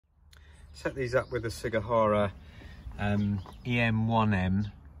set these up with the Sugihara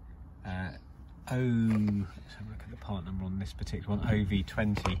EM1M let's have a look at the part number on this particular one,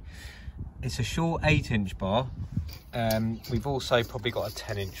 OV20. It's a short 8-inch bar. We've also probably got a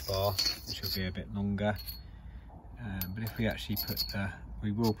 10-inch bar, which will be a bit longer. But if we actually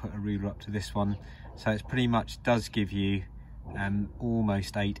we will put a ruler up to this one, so it's pretty much does give you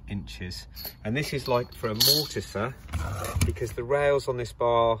almost 8 inches. And this is like for a mortiser, because the rails on this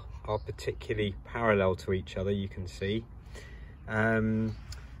bar are particularly parallel to each other, you can see.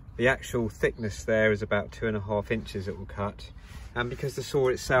 The actual thickness there is about 2.5 inches it will cut, and because the saw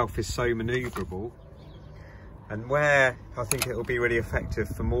itself is so manoeuvrable, and where I think it will be really effective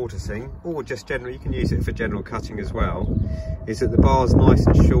for mortising, or just generally, you can use it for general cutting as well, is that the bar's nice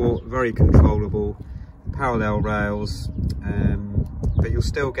and short, very controllable, parallel rails, but you'll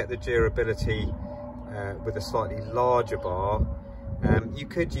still get the durability with a slightly larger bar. You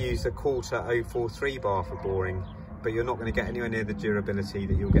could use a quarter 043 bar for boring, but you're not going to get anywhere near the durability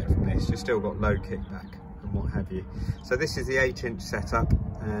that you'll get from this. You've still got low kickback and what have you. So this is the 8-inch setup,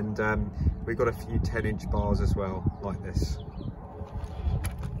 and we've got a few 10-inch bars as well, like this.